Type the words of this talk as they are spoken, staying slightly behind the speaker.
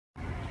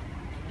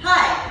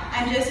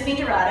I'm Josephine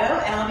Dorado,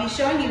 and I'll be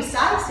showing you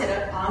side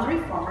sit-up on the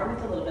reformer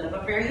with a little bit of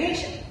a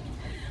variation.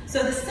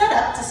 So the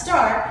setup to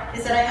start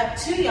is that I have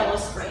 2 yellow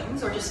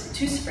springs, or just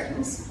 2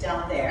 springs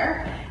down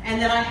there, and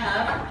then I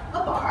have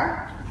a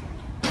bar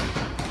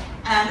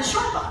and the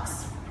short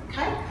box,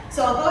 okay?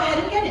 So I'll go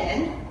ahead and get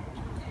in,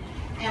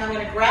 and I'm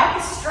gonna grab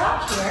the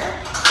strap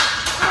here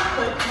and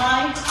put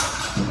my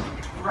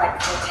right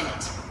foot in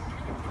it.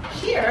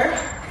 Here,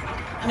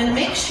 I'm going to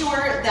make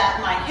sure that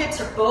my hips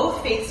are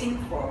both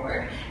facing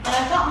forward, and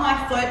I've got my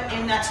foot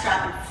in that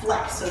strap and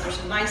flex, so there's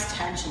a nice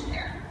tension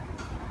there.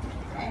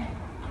 Okay.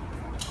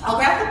 I'll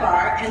grab the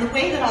bar, and the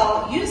way that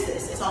I'll use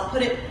this is I'll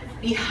put it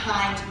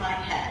behind my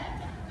head,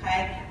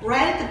 okay,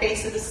 right at the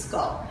base of the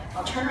skull.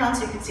 I'll turn around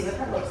so you can see what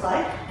that looks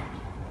like.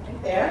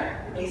 Right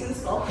there, the base of the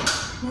skull.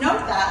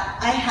 Note that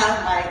I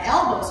have my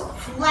elbows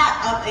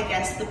flat up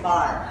against the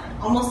bar,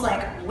 almost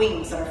like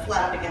wings that are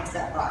flat up against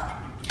that bar.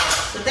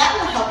 So that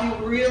will help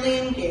you really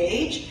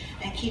engage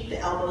and keep the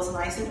elbows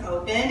nice and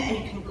open, and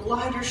you can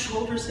glide your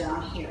shoulders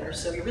down here.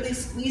 So you're really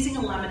squeezing a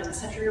lemon in the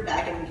center of your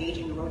back and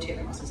engaging the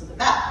rotator muscles of the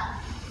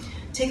back.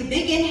 Take a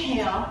big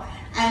inhale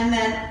and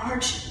then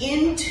arch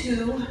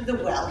into the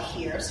well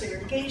here. So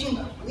you're engaging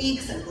the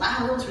obliques and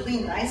laterals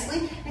really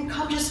nicely, and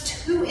come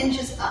just 2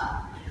 inches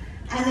up.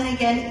 And then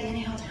again,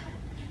 inhale down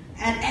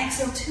and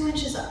exhale 2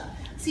 inches up.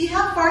 See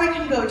how far you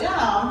can go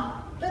down,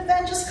 but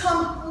then just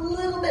come a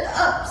little bit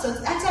up. So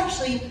that's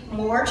actually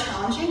more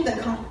challenging than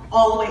come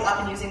all the way up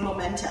and using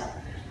momentum,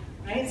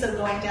 right? So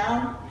going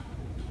down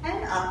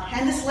and up.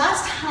 And this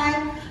last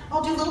time,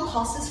 I'll do little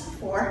pulses for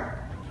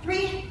 4,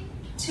 3,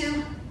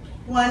 2,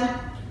 1,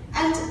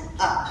 and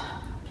up.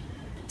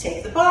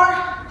 Take the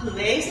bar,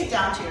 place it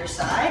down to your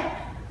side,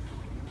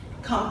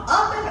 come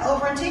up and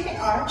over and take an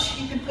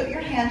arch. You can put your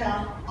hand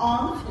down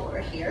on the floor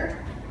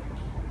here,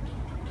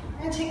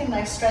 and take a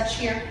nice stretch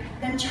here.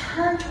 Then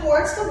turn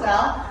towards the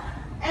well,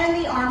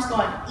 and the arms go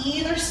on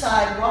either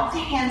side. Walk the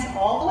hands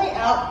all the way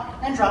out,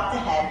 and drop the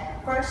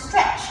head for a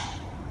stretch.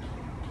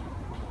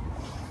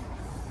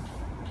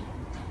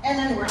 And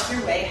then work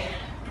your way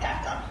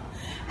back up,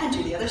 and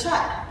do the other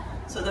side.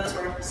 So those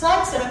were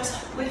side sit-ups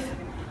with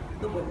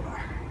the wood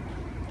bar.